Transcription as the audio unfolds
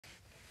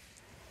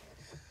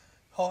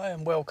Hi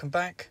and welcome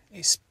back.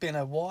 It's been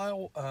a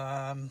while,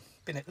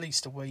 been at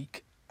least a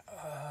week.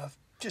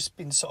 Just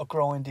been sort of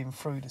grinding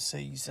through the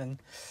season.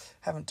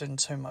 Haven't done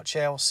too much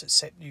else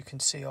except you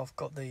can see I've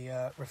got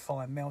the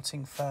refined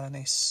melting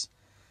furnace.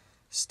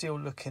 Still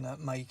looking at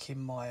making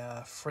my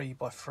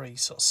 3x3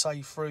 sort of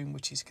safe room,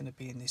 which is going to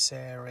be in this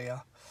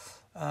area.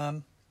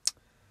 I've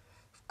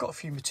got a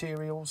few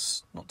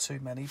materials, not too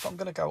many, but I'm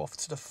going to go off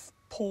to the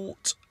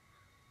port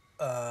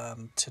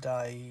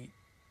today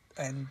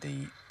and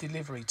the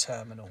delivery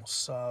terminal.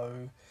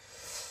 So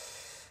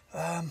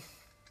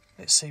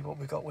let's see what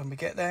we got when we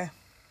get there.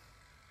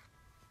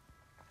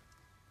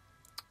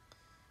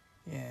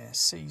 Yeah,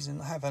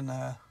 season. I haven't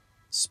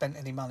spent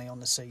any money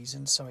on the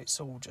season, so it's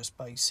all just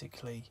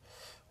basically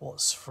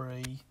what's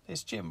free.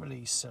 There's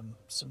generally some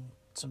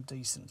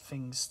decent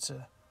things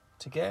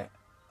to get.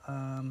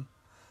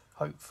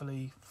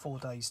 Hopefully 4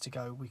 days to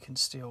go we can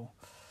still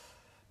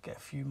get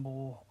a few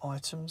more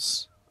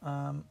items.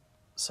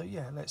 So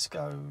yeah, let's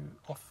go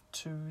off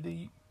to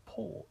the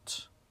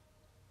port.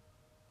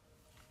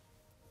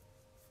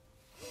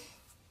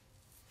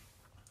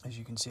 As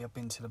you can see, I've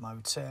been to the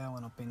motel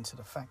and I've been to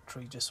the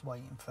factory, just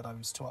waiting for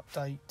those to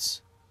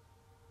update.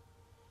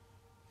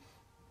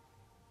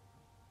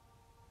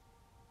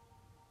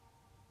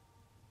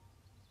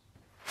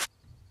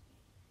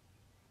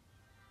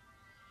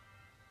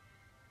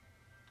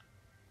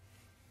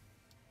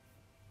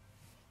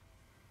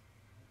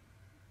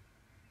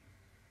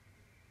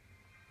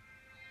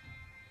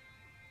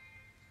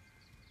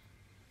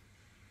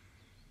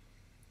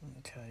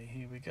 Okay,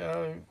 here we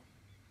go.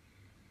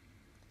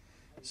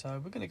 So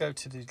we're going to go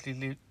to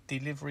the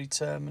delivery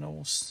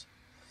terminals.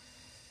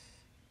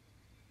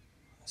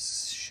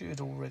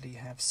 Should already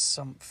have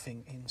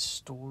something in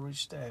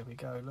storage. There we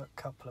go. Look,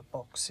 couple of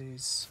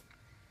boxes.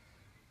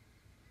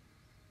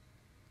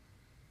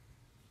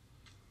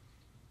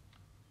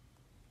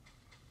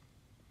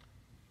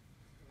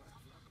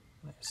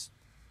 Let's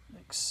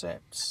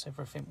accept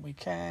everything we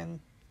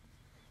can.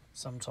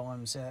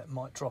 Sometimes it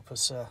might drop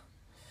us a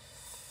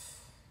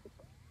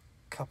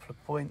couple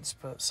of points,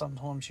 but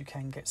sometimes you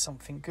can get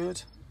something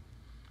good.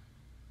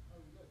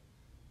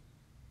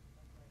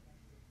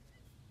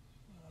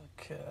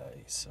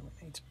 Okay, so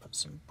we need to put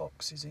some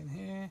boxes in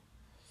here.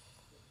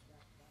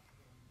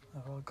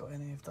 Have I got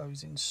any of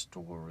those in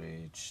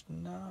storage?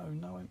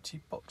 No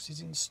empty boxes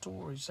in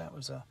storage. That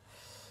was a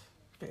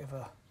bit of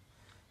a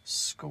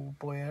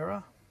schoolboy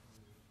error.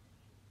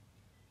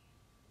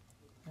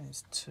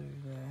 There's 2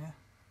 there.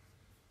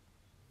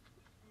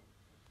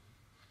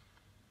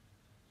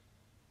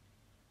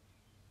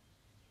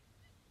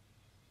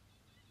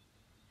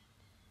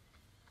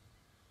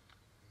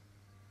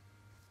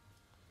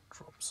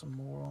 Drop some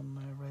more on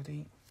there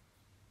ready.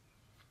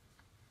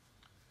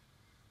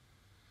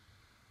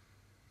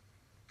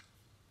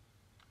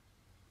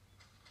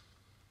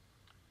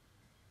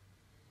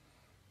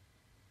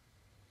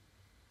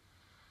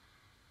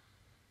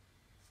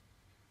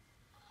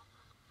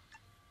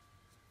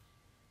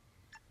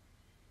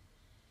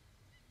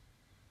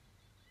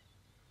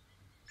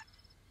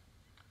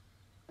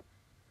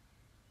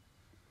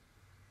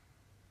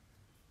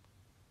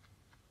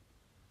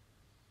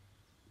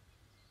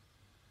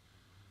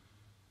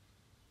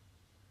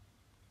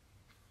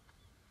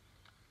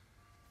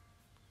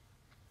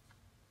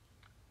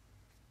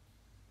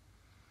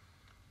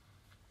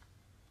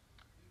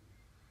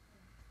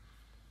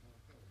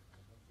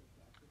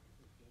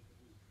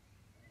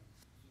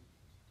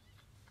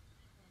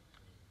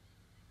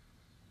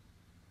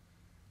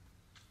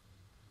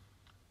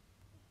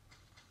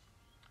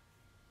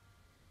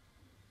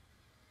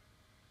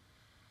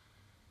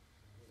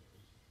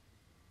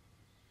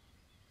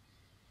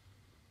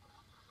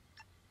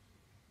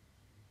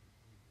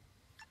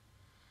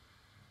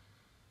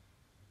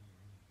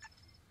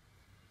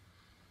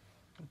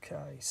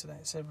 Okay, so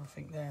that's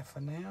everything there for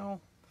now.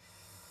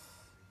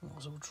 Might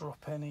as well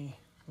drop any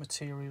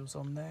materials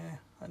on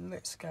there. And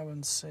let's go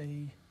and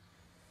see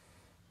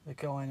the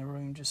guy in the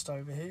room just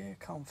over here.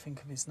 Can't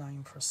think of his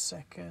name for a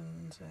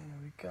second. There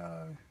we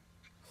go.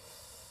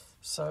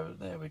 So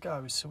there we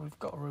go. So we've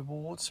got a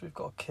reward. So we've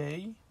got a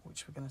key,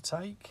 which we're going to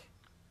take.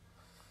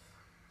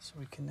 So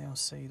we can now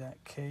see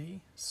that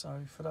key.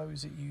 So for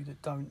those of you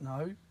that don't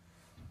know,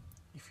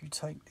 if you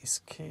take this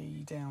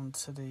key down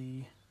to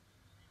the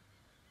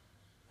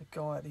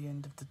guy at the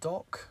end of the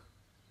dock,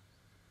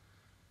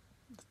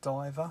 the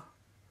diver,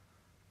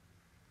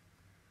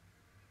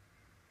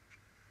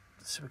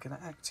 so we're going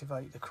to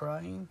activate the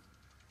crane.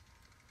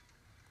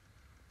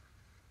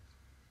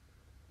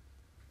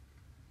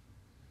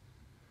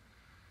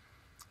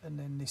 And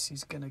then this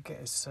is going to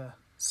get us a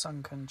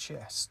sunken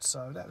chest.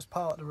 So that was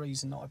part of the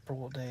reason that I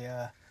brought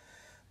the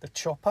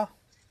chopper.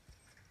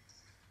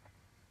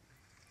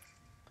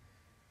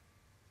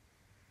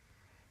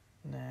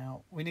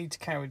 Now we need to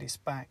carry this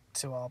back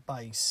to our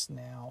base.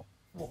 Now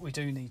what we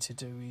do need to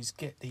do is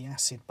get the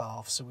acid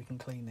bath so we can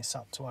clean this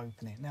up to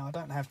open it. Now I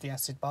don't have the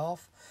acid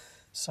bath,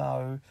 so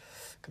I'm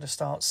going to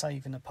start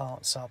saving the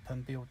parts up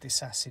and build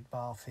this acid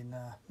bath in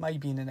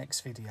maybe in the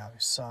next video.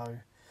 So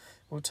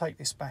we'll take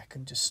this back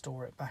and just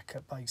store it back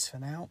at base for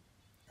now.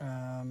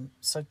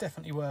 So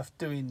definitely worth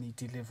doing the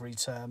delivery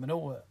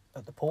terminal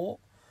at the port.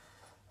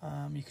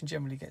 You can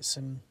generally get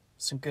some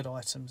good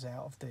items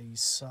out of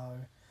these.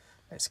 So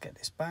let's get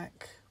this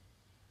back.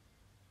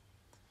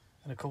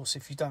 And of course,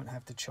 if you don't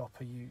have the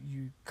chopper,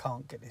 you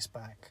can't get this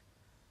back.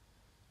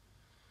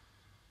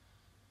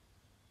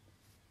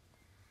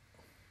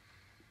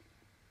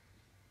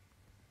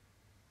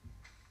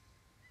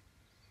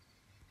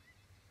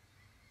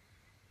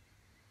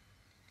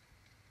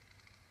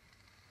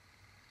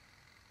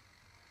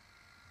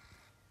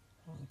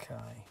 Okay.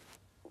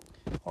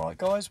 All right,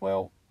 guys.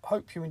 Well,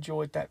 hope you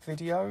enjoyed that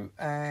video,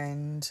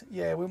 and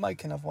yeah, we'll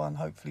make another one,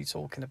 hopefully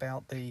talking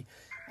about the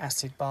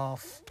acid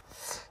bath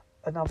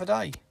another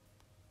day.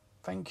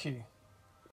 Thank you.